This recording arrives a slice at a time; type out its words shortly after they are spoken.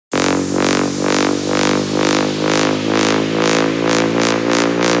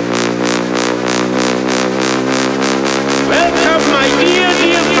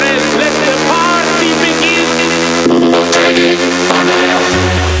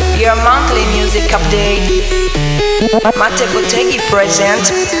your monthly music update. Matteo Botteghi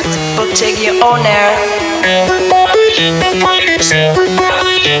present Botteghi On Air.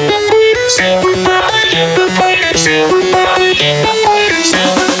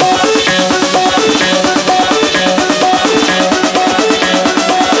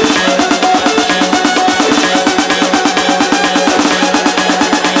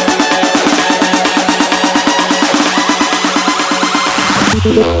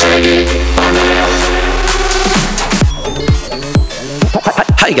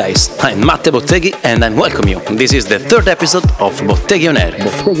 Hi guys, I'm Matteo Botteghi and I welcome you. This is the third episode of Botteghi On Air,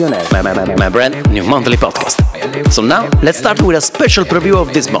 my brand new monthly podcast. So now, let's start with a special preview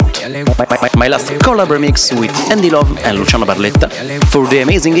of this month. My last collab remix with Andy Love and Luciano Barletta for the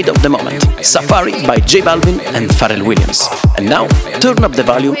amazing hit of the moment, Safari by J Balvin and Pharrell Williams. And now, turn up the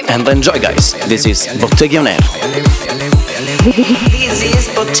volume and enjoy guys. This is Botteghi On Air. This is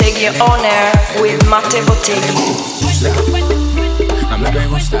Botteghi On Air with Matteo Botteghi. A mí me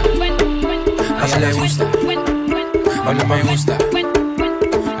gusta, a ella le gusta, a mí me gusta, a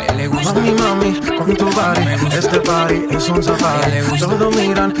ella le gusta. Mami, mami, con tu body, este party es un safari. Todos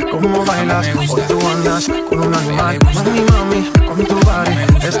miran cómo bailas, hoy tú andas con un animal. Mami, mami, con tu body,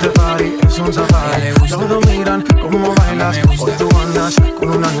 este party es un safari. Todos miran cómo bailas, hoy tú andas con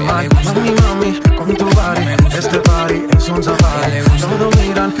un animal. Mami, mami, con tu body, este party es un safari. Todos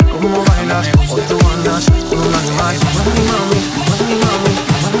miran cómo bailas, hoy tú andas con un animal. Mami, mami, mami, mami,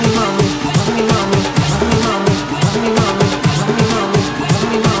 mami, mami, mami, mami, mami, mami, mami, mami.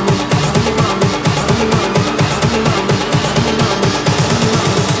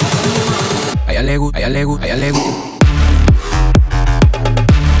 A ella le gusta, a ella le gusta, a ella le gusta.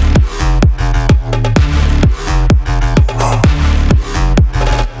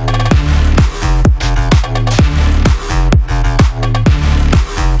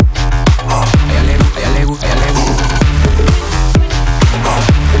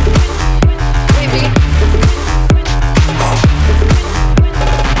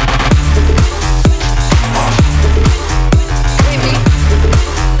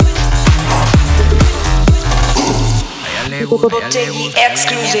 Botteghi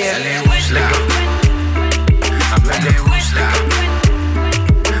exclusive. A ella le gusta, a ella le gusta,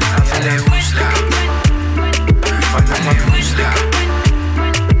 a ella le gusta, a ella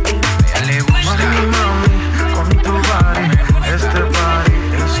le gusta. Mami, mami, con tu body, este party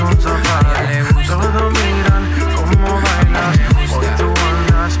es un safari. Todos miran cómo bailas, hoy tú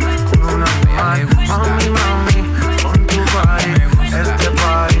andas con un animal. Mami, mami, con tu body, este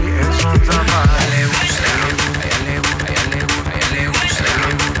party es un safari.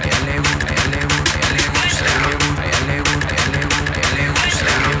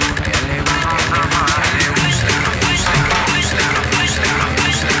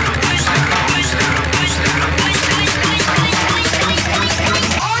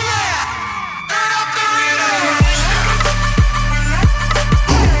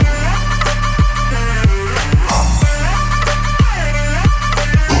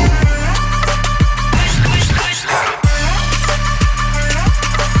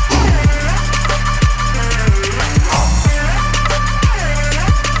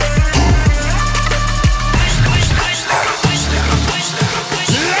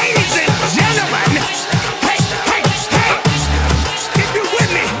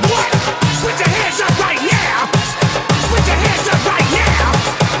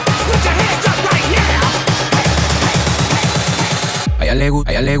 A ella le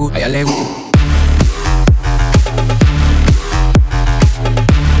gusta, a ella le gusta, a ella le gusta.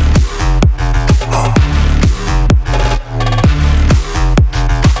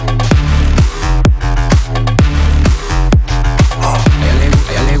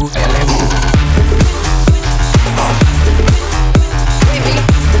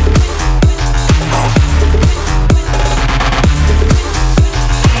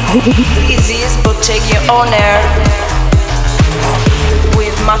 This is Botteghi On Air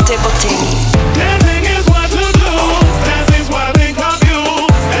with Matteo Botteghi. Dancing is what to do. Dancing's what I think of you.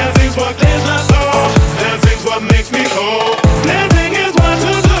 Dancing's what clears my soul. Dancing's what makes me whole. Dancing is what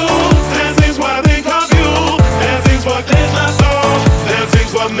to do. Dancing's what I think of you. Dancing's what clears my soul.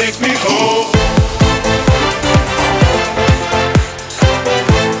 Dancing's what makes me whole.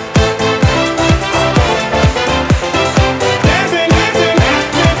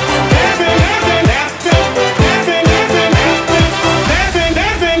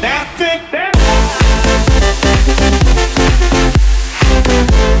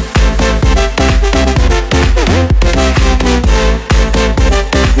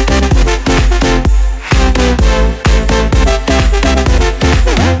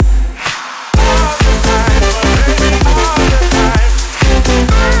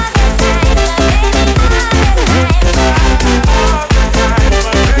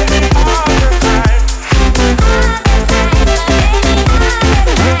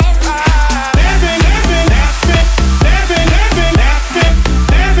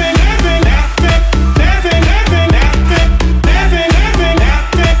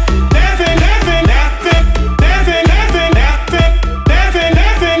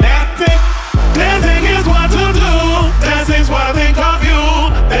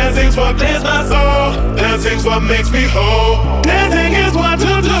 Dancing's what makes me whole. Dancing is what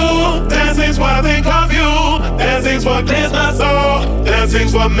to do. Dancing's what I think of you. Dancing's what clears my soul.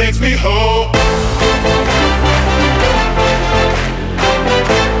 Dancing's what makes me whole.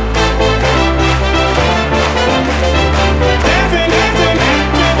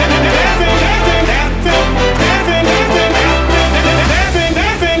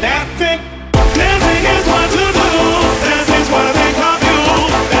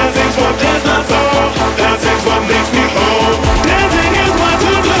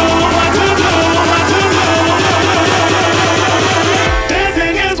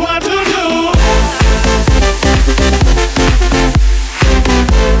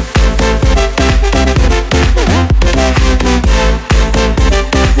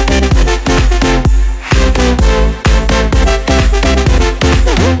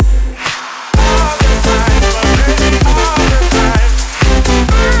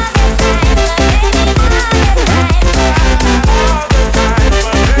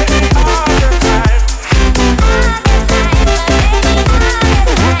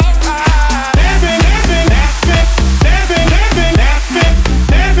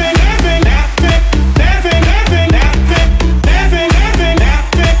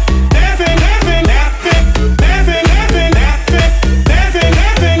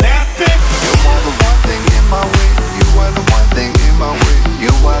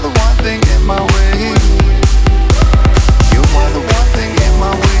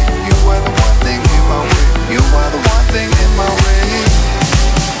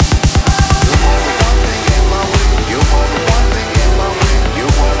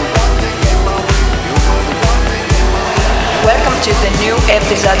 To the new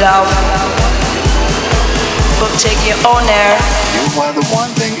episode of Bottega On Air. You are the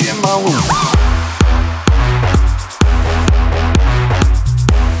one thing in my world.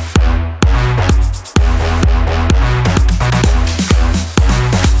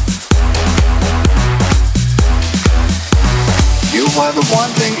 You are the one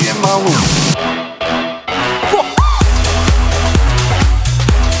thing in my world.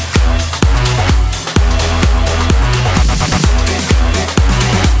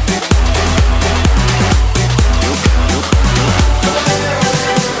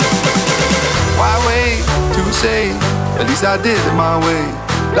 At least I did it my way.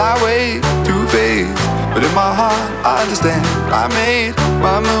 I wait to face, but in my heart I understand. I made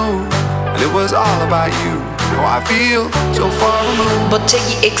my move, and it was all about you. Now I feel so far removed.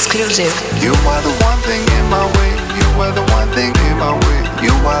 Bottega exclusive. You are the one thing in my way. You are the one thing in my way.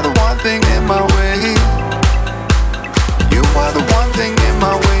 You are the one thing in my way. You are the one thing in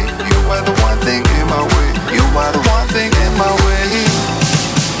my way. You are the one thing in my way. You are the one thing in my way.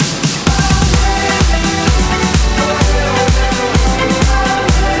 You are the one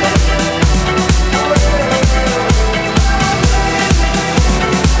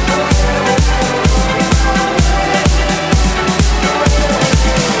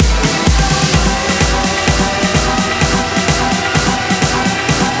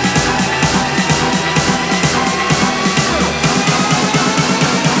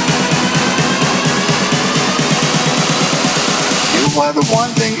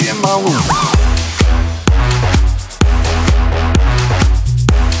thing in my world.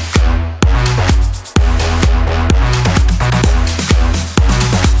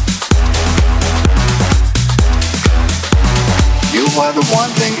 You are the one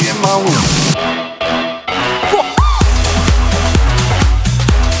thing in my world.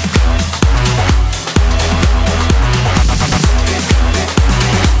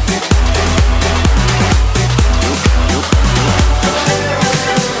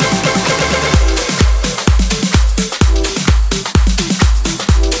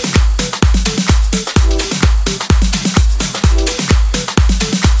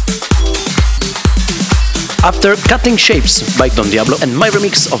 After Cutting Shapes by Don Diablo and my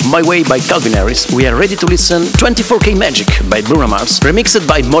remix of My Way by Calvin Harris, we are ready to listen 24K Magic by Bruno Mars, remixed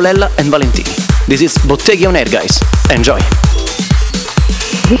by Molella and Valentini. This is Bottega On Air, guys. Enjoy!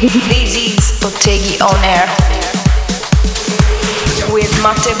 This is Bottega On Air with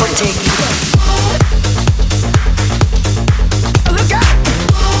Matteo Bottega.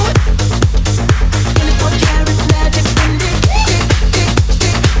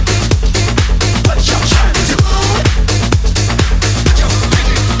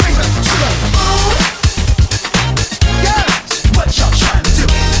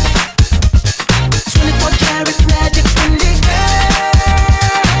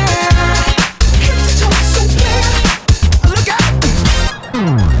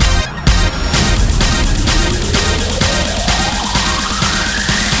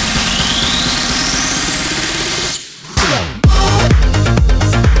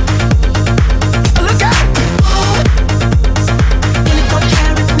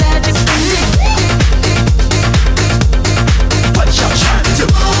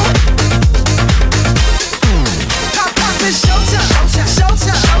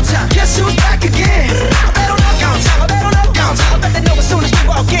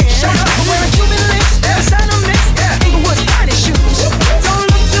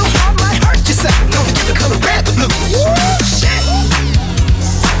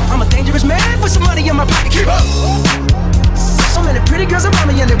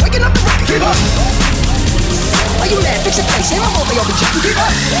 give up. Are you mad? Fix your face. Here I'm over your bitch. You give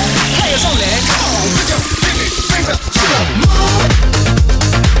up. Players only. Come on, put your pinky finger to the moon.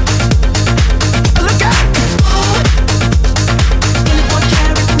 Look out. 24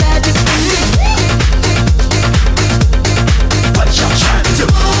 karat magic. What y'all trying to do?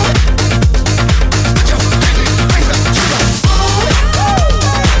 Put your pinky finger to the moon.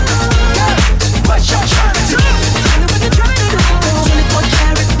 What y'all trying to do? I know what you're trying to do. 24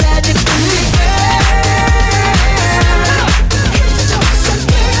 karat magic.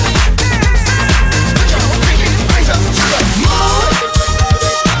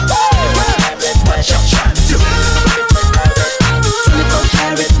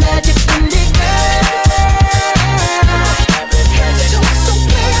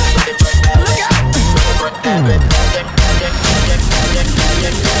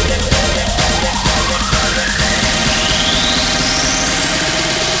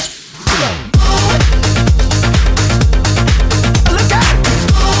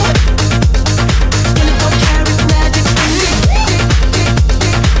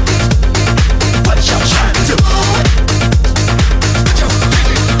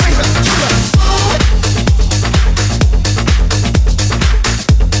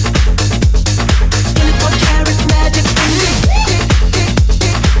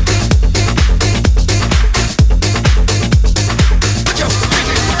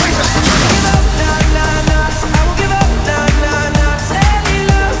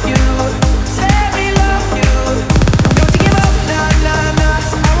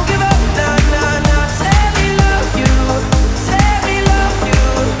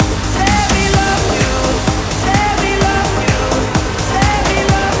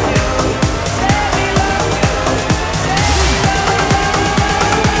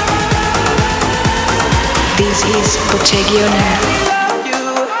 This is Botteghi On Air.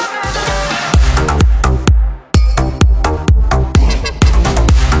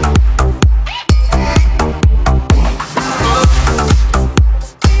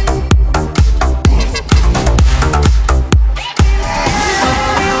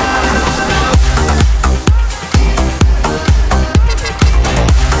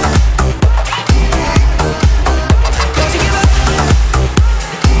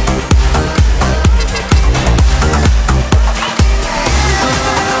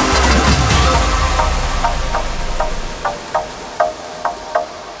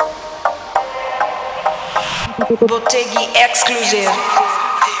 Botteghi exclusive.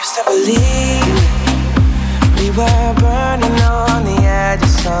 I used to believe we were burning on the edge of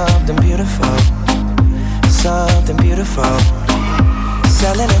something beautiful, something beautiful.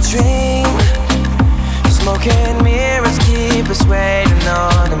 Selling a dream, smoking mirrors keep us waiting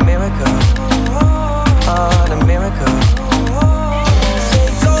on a miracle, on a miracle. Say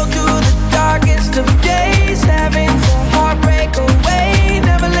go through the darkest of days, having to heartbreak away.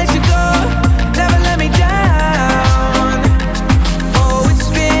 Never let you go, never let me down.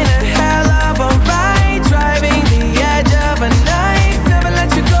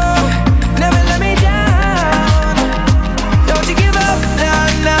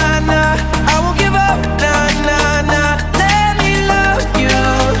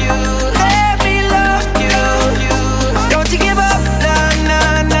 Don't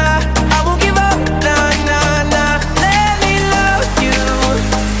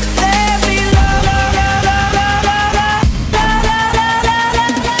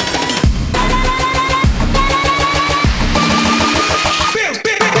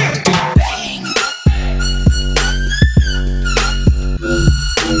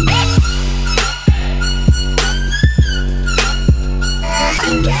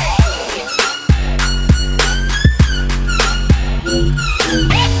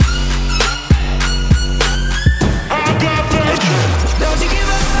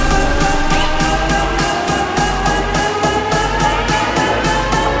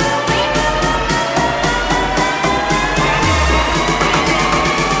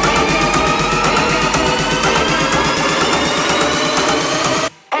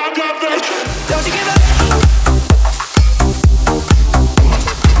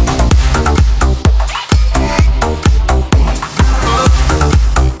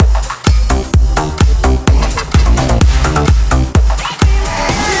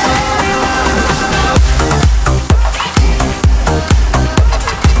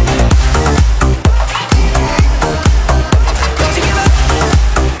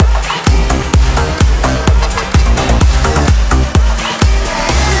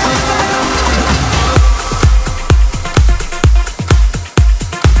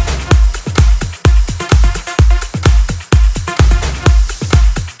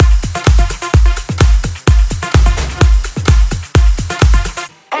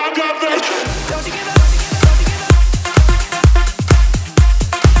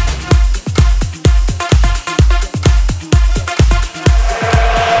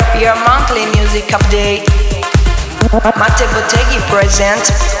your monthly music update. Matteo Botteghi present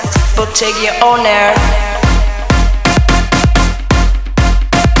Botteghi On Air.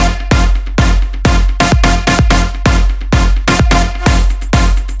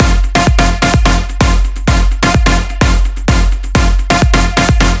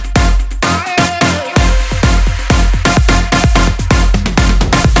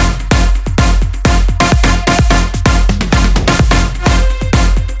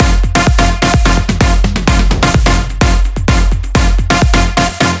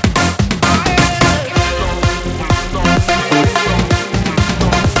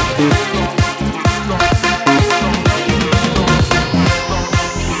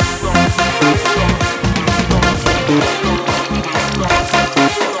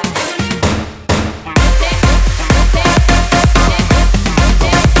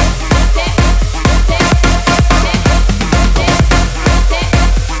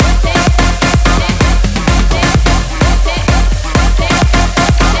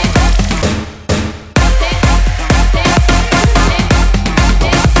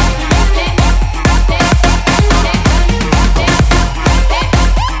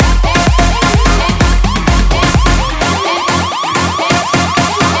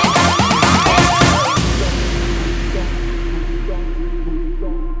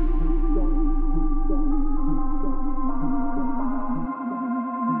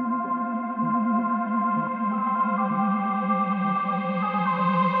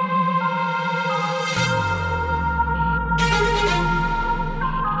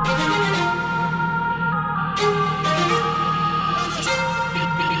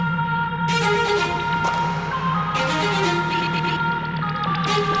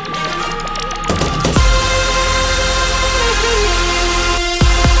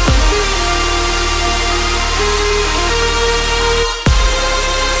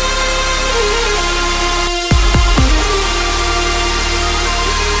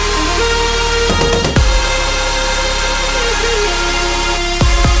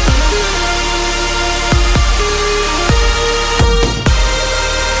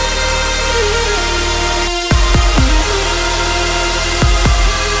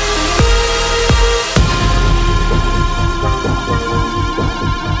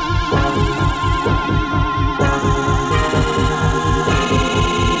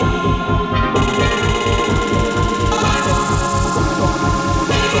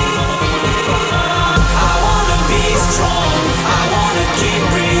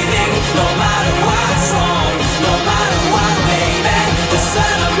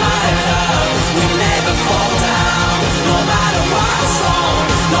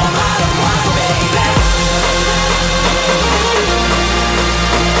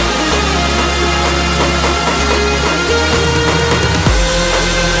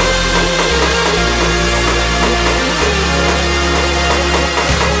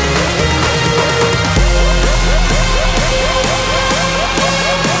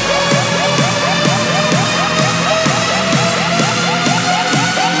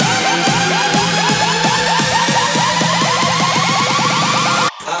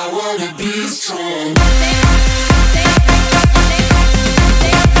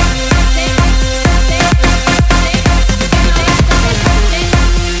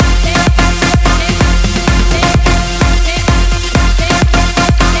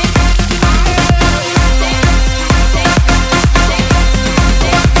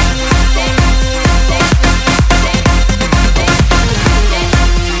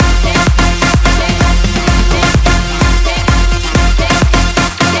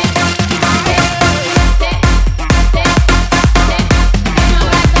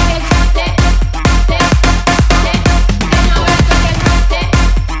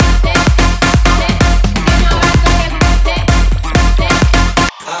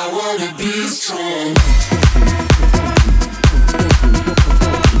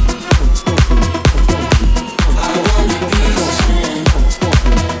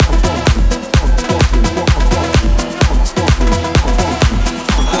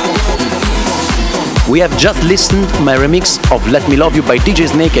 We have just listened to my remix of Let Me Love You by DJ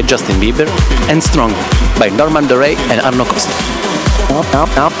Snake and Justin Bieber and Strong by Norman Doray and Arno Costa.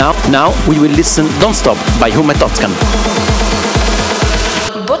 Now we will listen Don't Stop by Hume Totskan.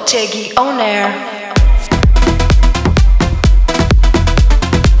 Botteghi On Air.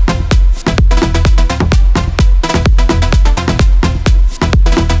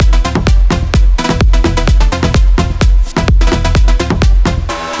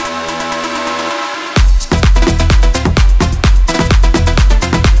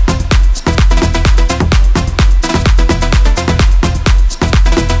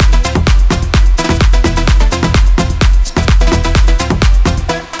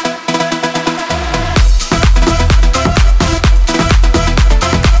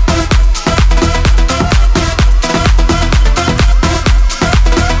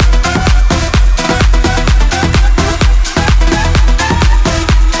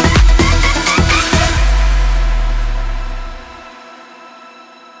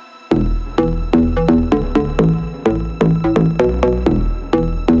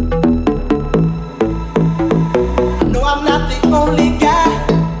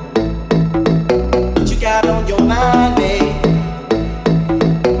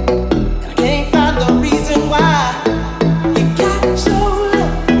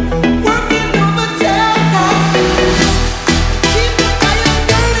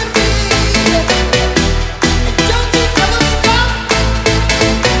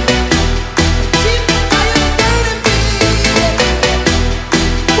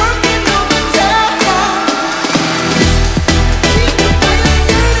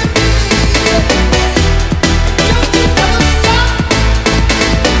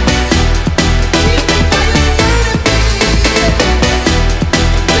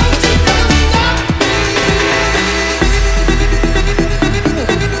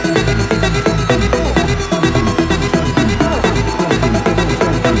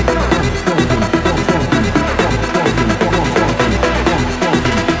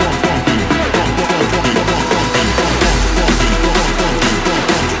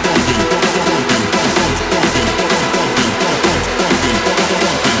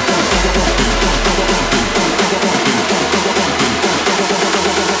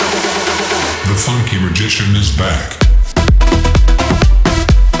 funky magician is back.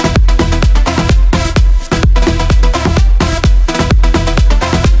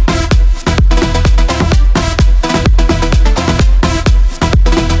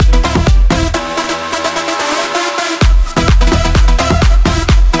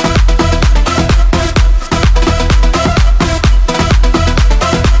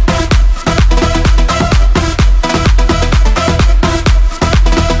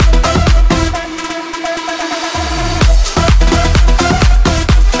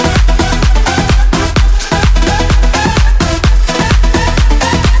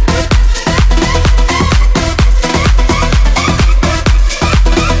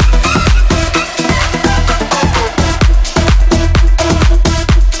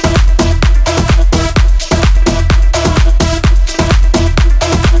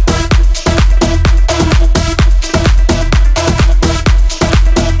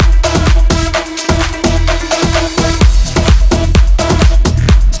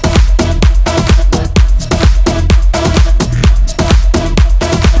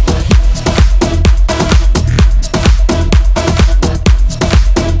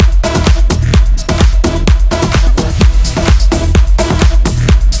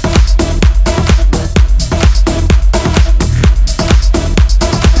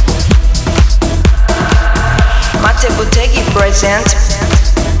 present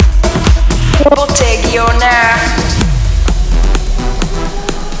Botteghi On Air.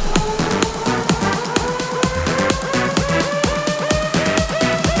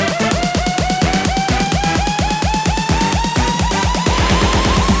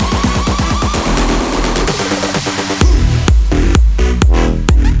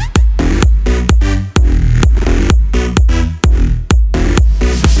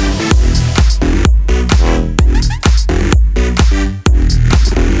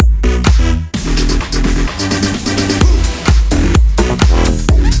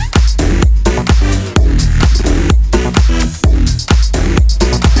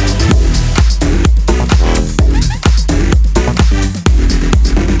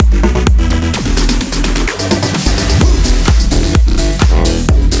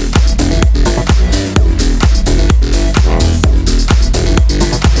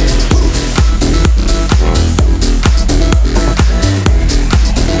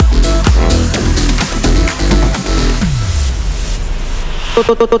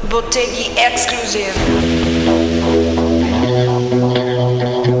 Botteghi Exclusive.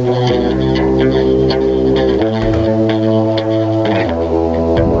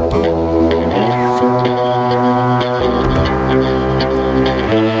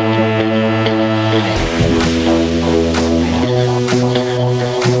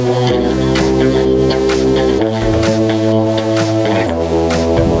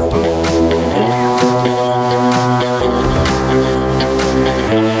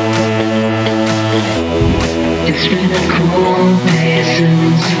 It's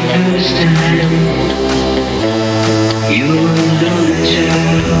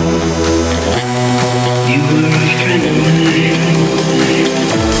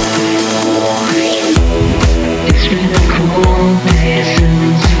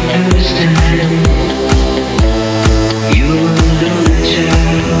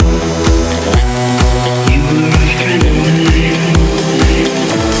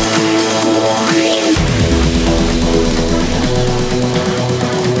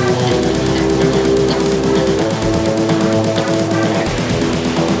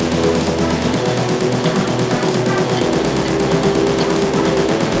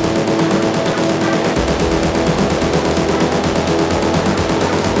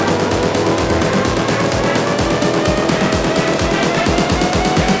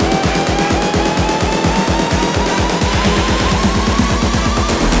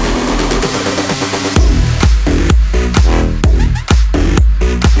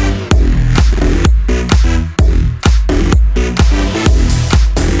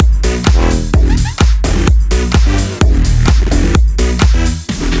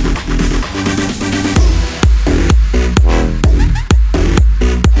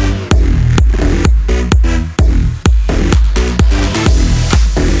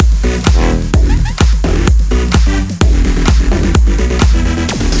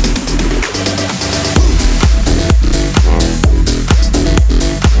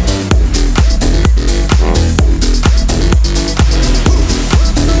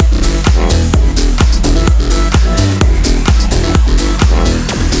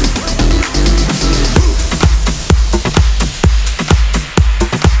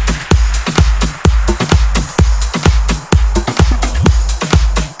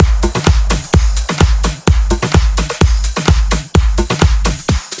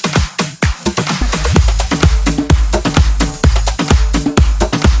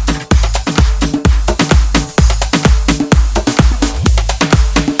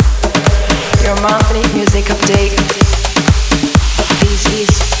monthly music update. This is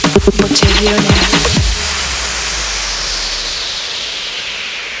Bottega On Air.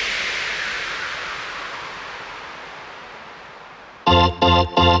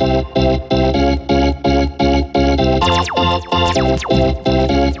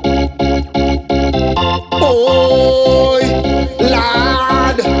 Boy,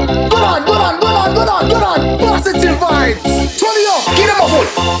 lad. Good on. Positive vibes. Turn it up. Get them a foot.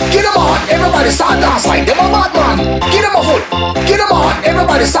 Get them on. Everybody start dance like them a mad man. Get them a foot. Get them on.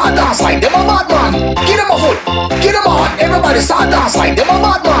 Everybody start dance like them a mad man. Get them a foot. Get them on. Everybody start dance like them a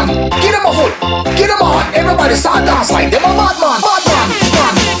mad man. Get them a foot. Get them on. Everybody start dance like them a mad man. Mad man.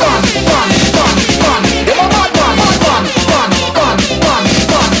 Them a mad man.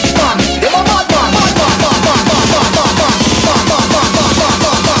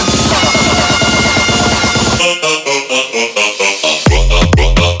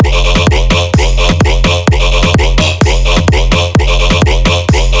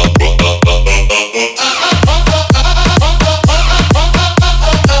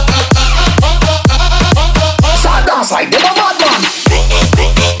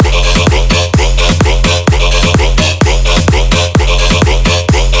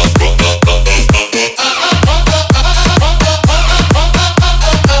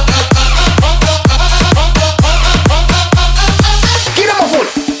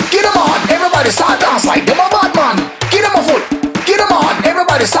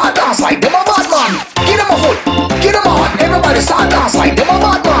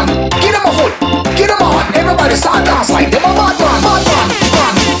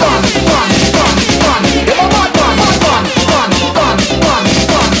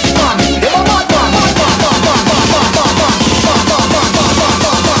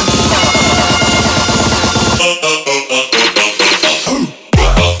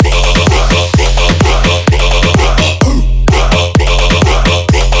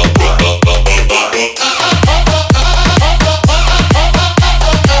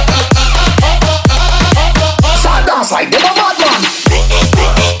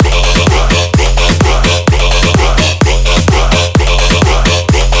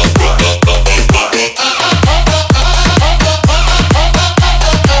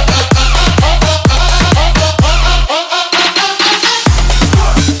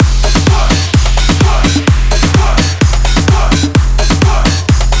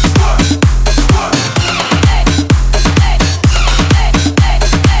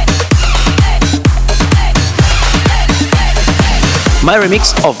 My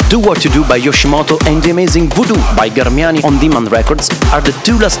remix of Do What You Do by Yoshimoto and the amazing Voodoo by Garmiani on Demand Records are the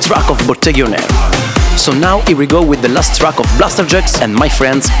two last tracks of Bottega On Air. So now here we go with the last track of Blasterjaxx and my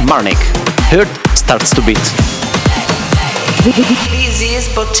friends Marnik. Heart Starts to Beat. This is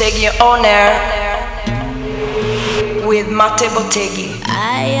Bottega On Air with Matteo Botteghi.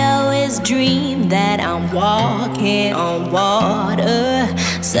 I always dream that I'm walking on water,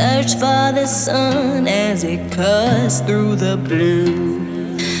 search for the sun as it cuts through the blue.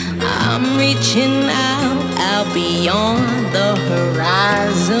 I'm reaching out beyond the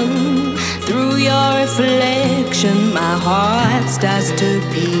horizon. Through your reflection, my heart starts to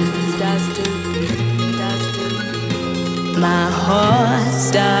beat. My heart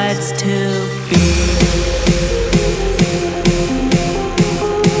starts to beat.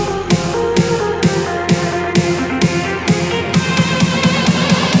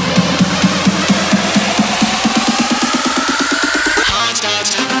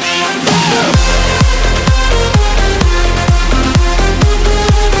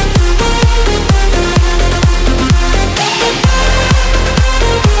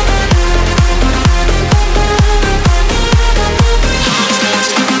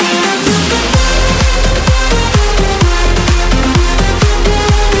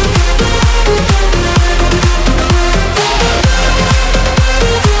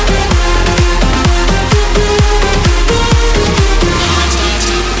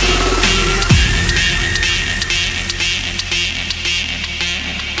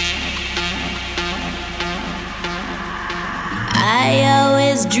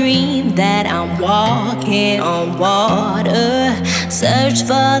 Dream that I'm walking on water, search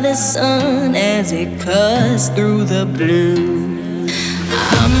for the sun as it cuts through the blue.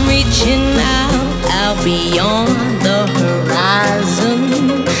 I'm reaching out beyond the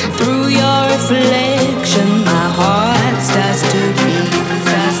horizon. Through your reflection, my heart starts to beat.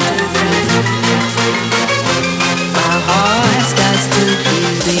 My heart starts to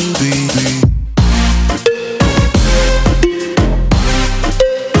beat.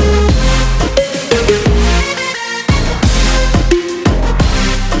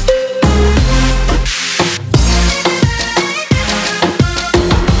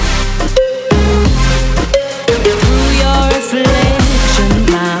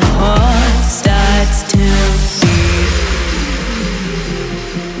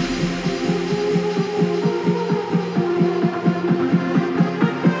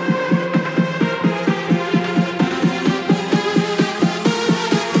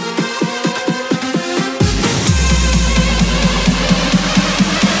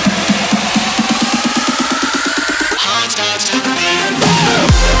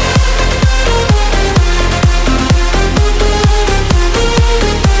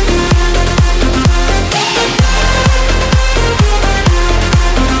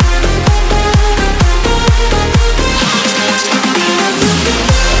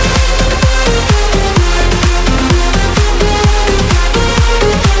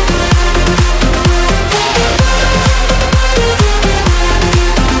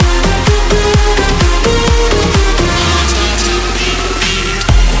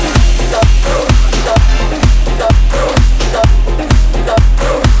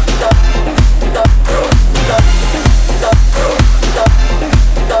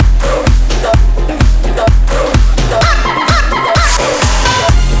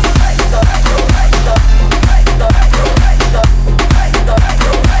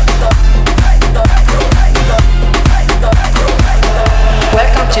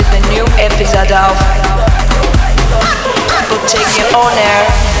 episode of Botteghi On Air.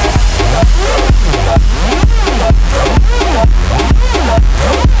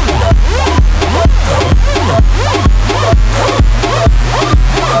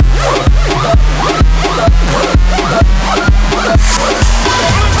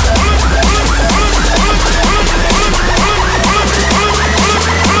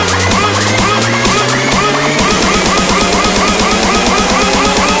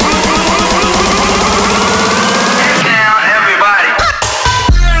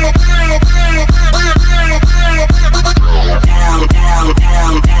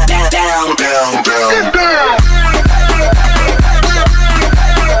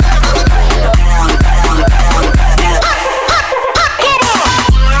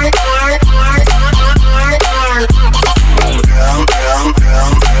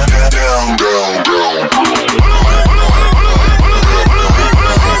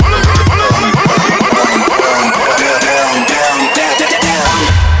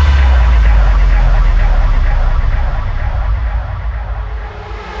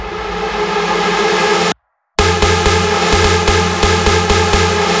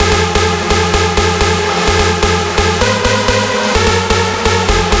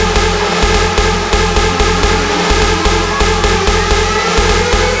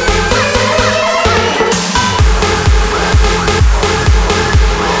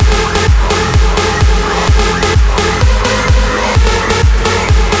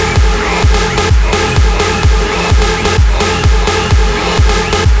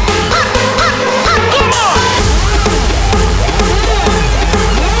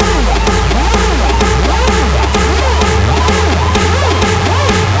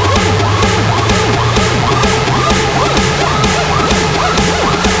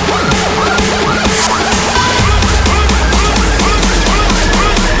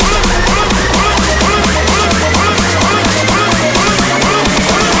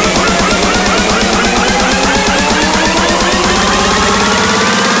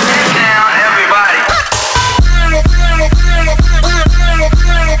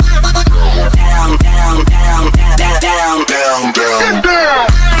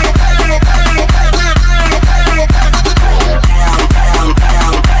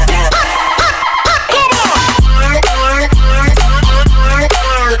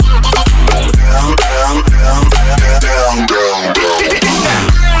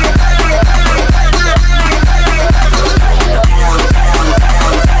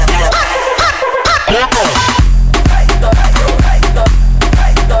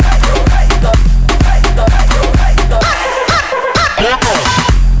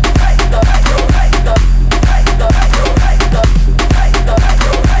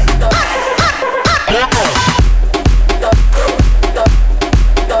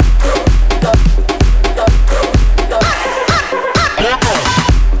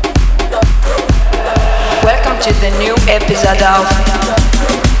 To the new episode of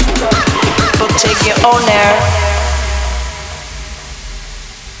Botteghi On Air.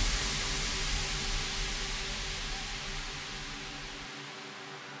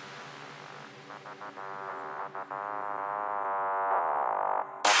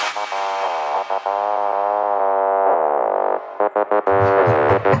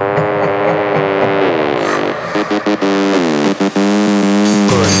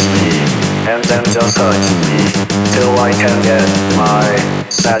 And then just touch me till I can get my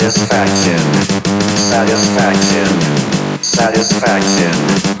satisfaction, satisfaction, satisfaction,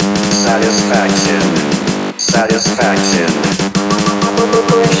 satisfaction, satisfaction.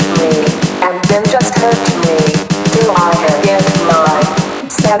 Push me and then just hurt me till I can get my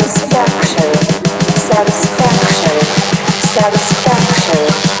satisfaction, satisfaction, satisfaction,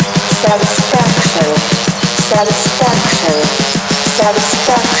 satisfaction, satisfaction,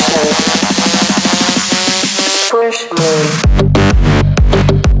 satisfaction. Push me.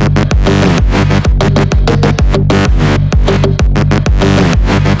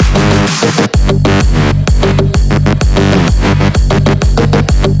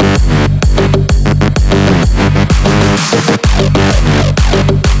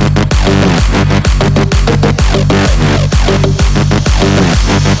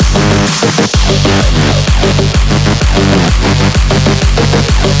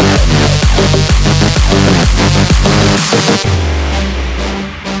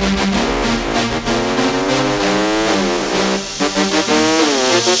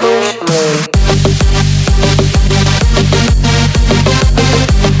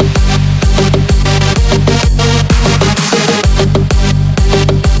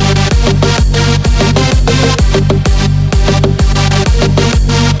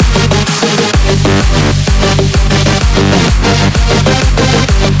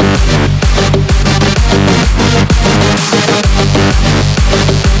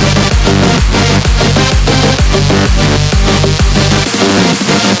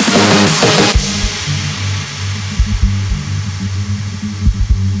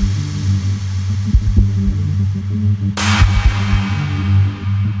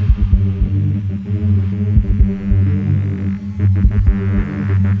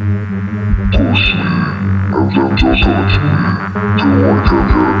 Satisfaction.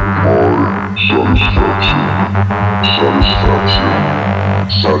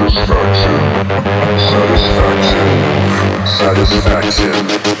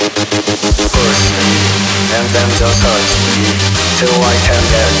 Push me, and then just touch me, till I can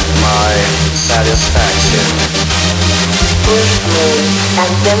get my satisfaction. Push me,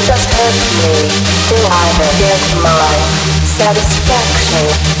 and then just hurt me, till I can get my satisfaction.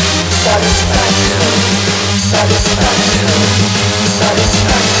 Satisfaction. Satisfaction.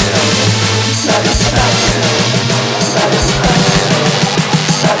 Satisfaction. Satisfaction. Satisfaction.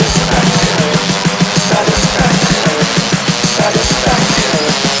 Satisfaction. Satisfaction.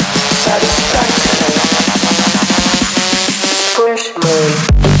 Satisfaction. Satisfaction. Push me.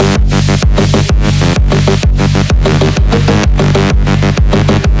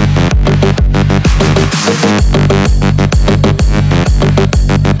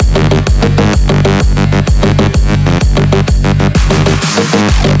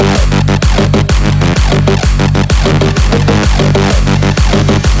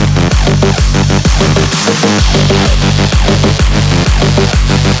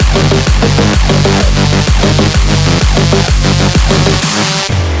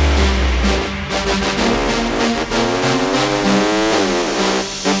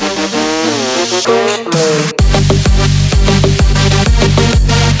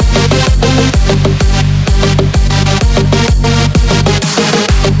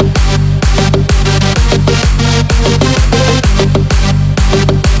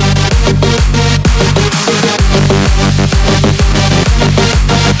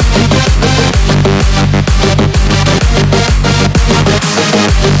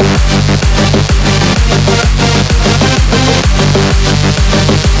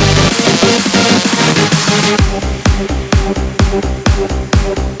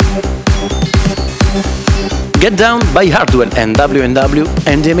 Get Down by Hardwell and W&W,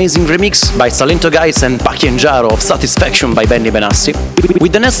 and the amazing remix by Salento Guys and Paki and Jaro of Satisfaction by Benny Benassi.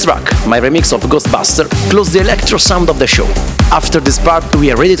 With the next track, my remix of Ghostbuster, close the electro sound of the show. After this part,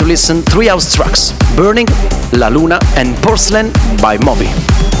 we are ready to listen 3 house tracks: Burning, La Luna and Porcelain by Moby.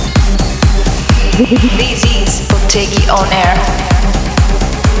 This is Botteghi On Air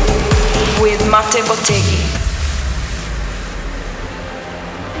with Matte Botteghi.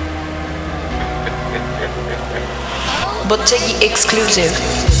 Botteghi exclusive.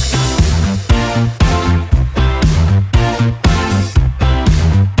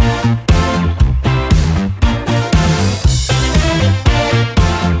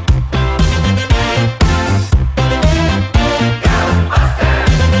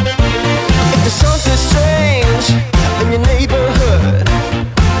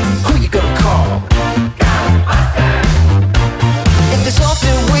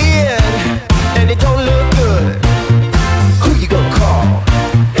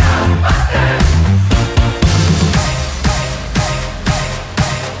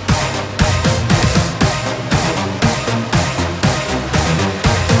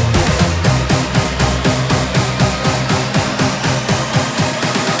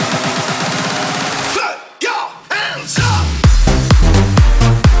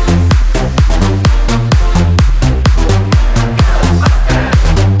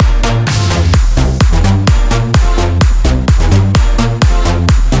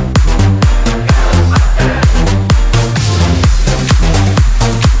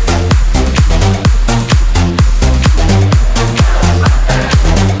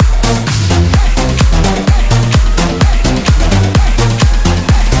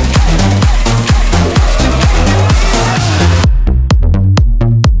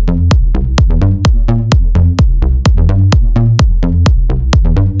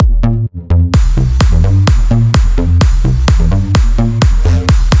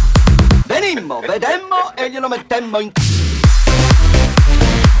 Vedemmo e glielo mettemmo in...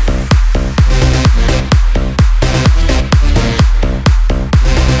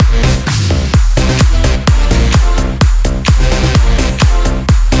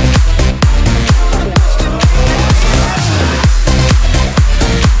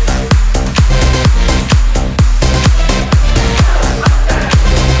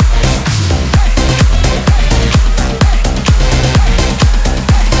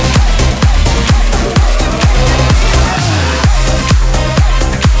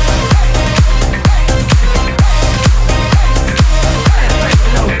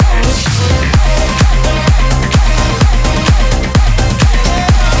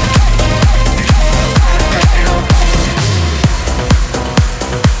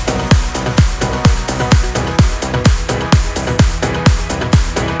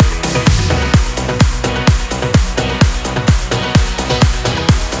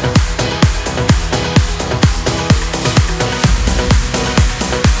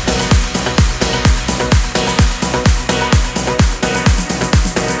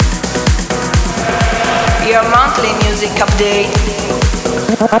 your monthly music update.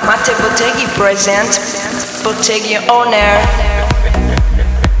 Matteo Botteghi present Botteghi On Air.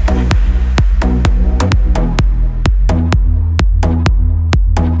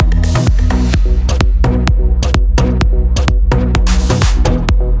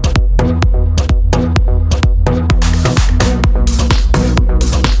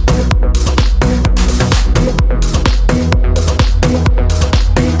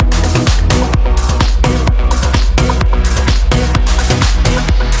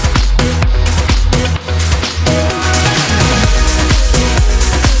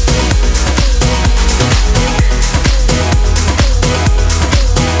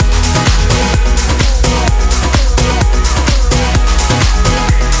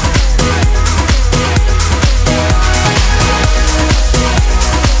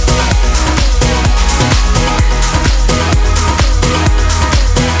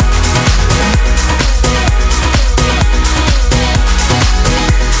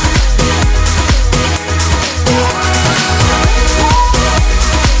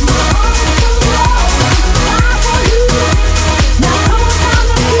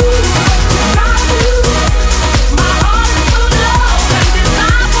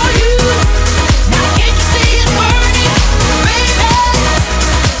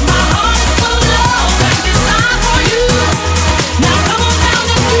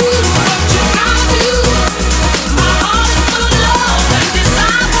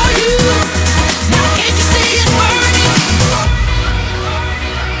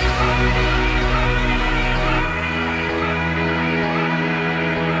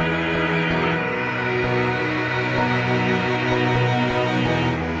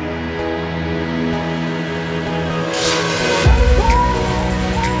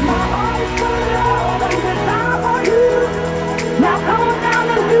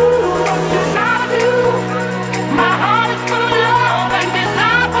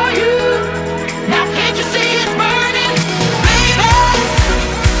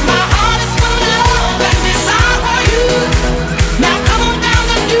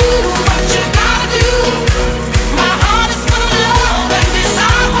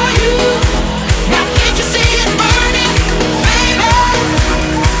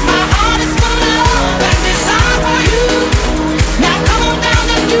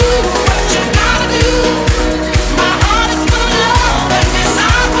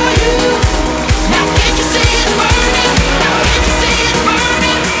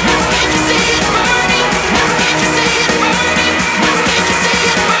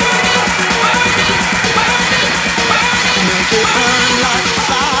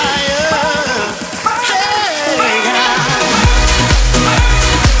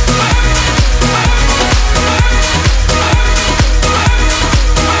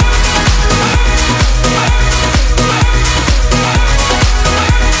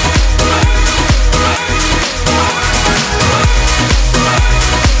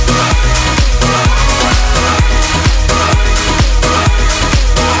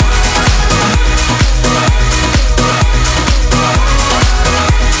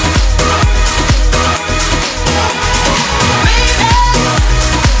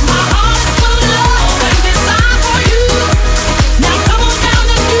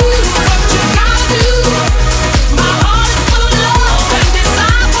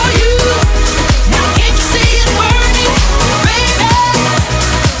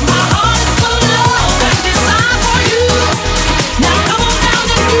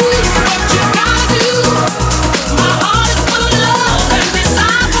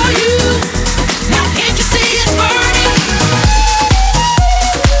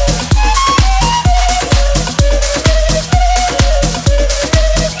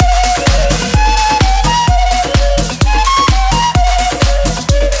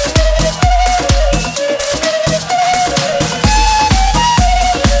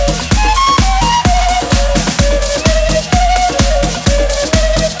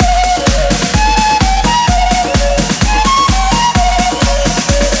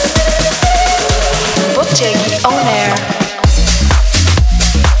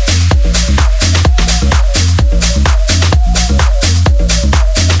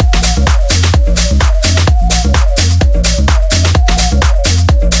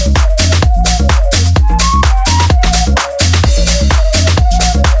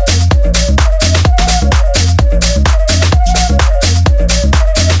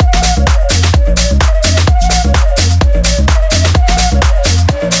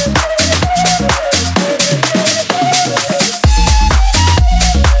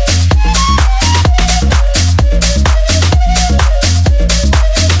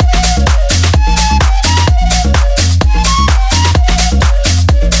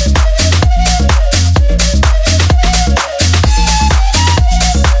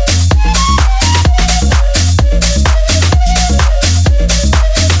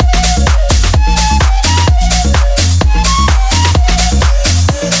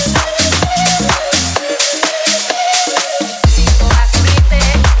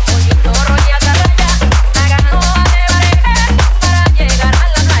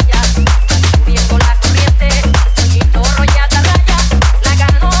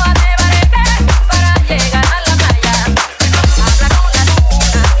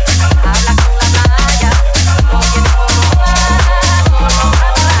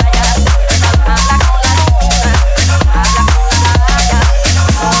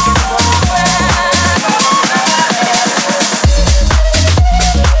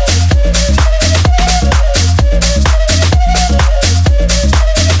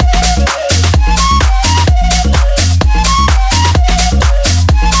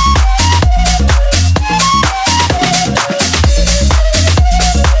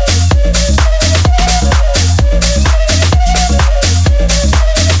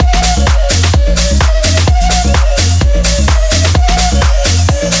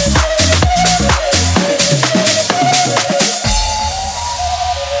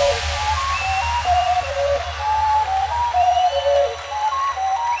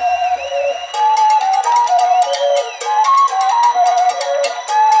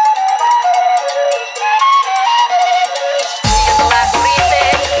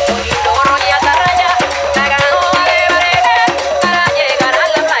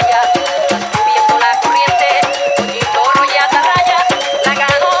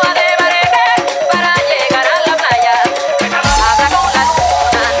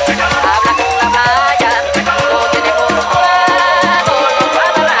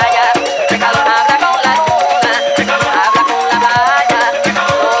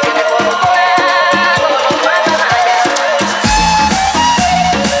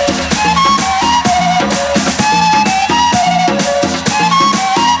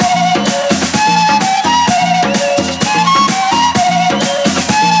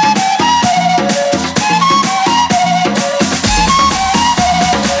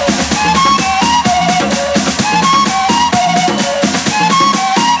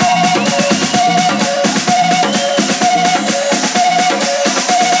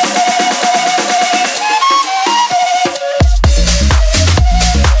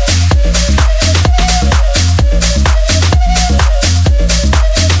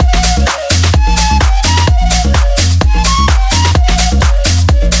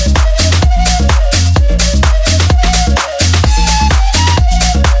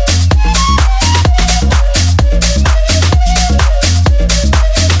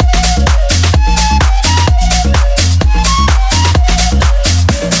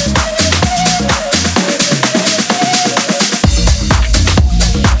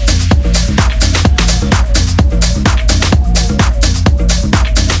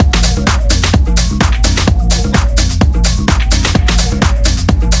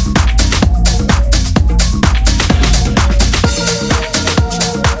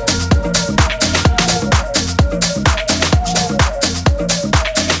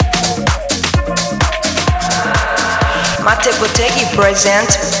 Matteo Botteghi present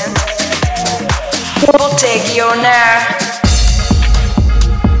Botteghi on air.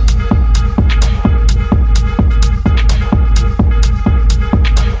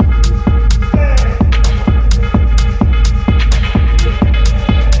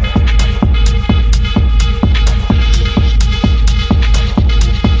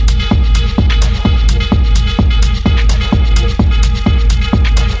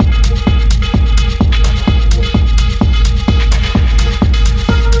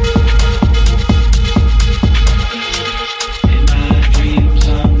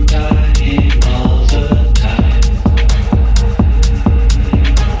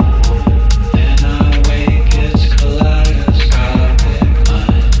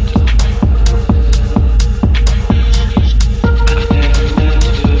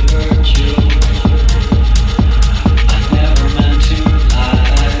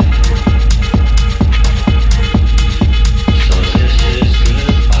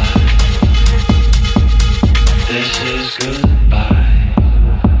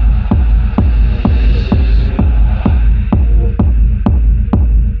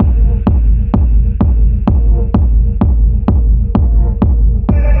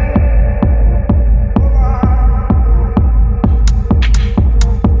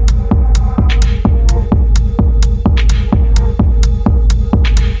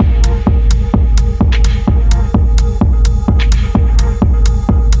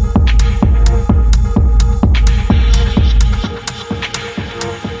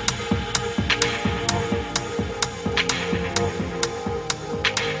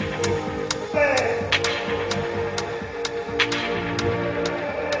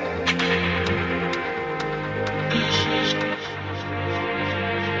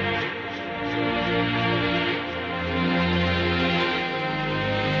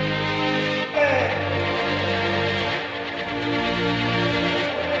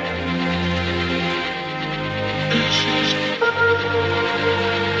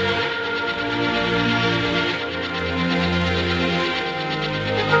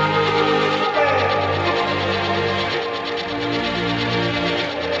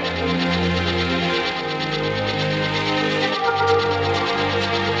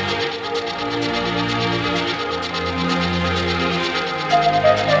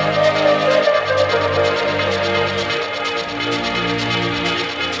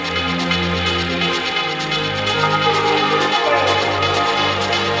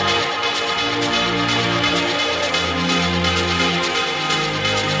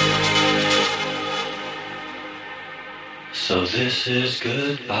 So this is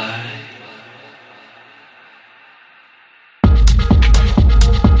goodbye.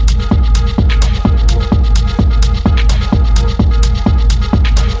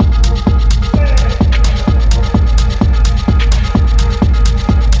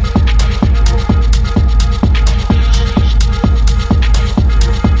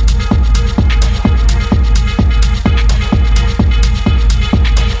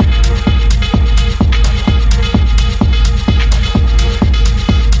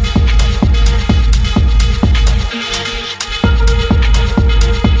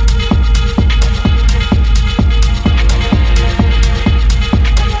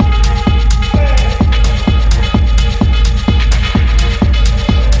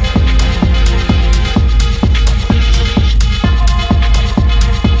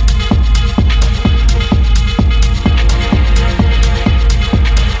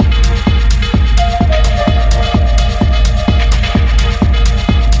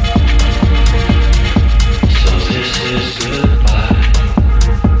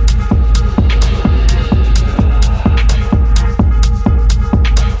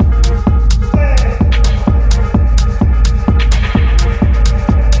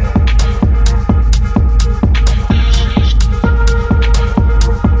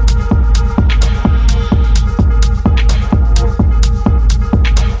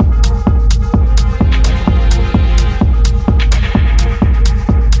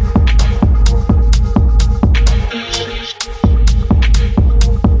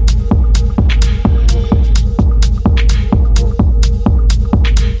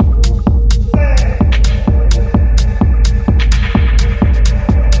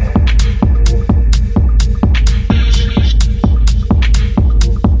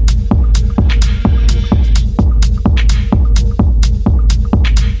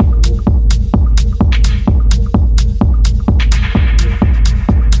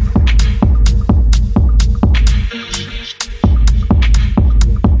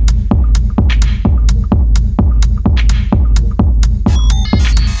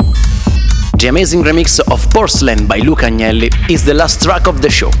 The amazing remix of Porcelain by Luca Agnelli is the last track of the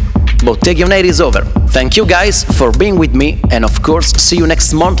show. Botteghi On Air is over. Thank you guys for being with me, and of course see you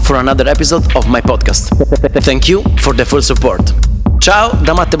next month for another episode of my podcast. Thank you for the full support. Ciao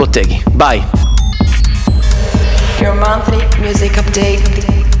da Matte Botteghi. Bye. Your monthly music update.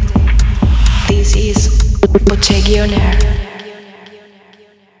 This is Botteghi On Air.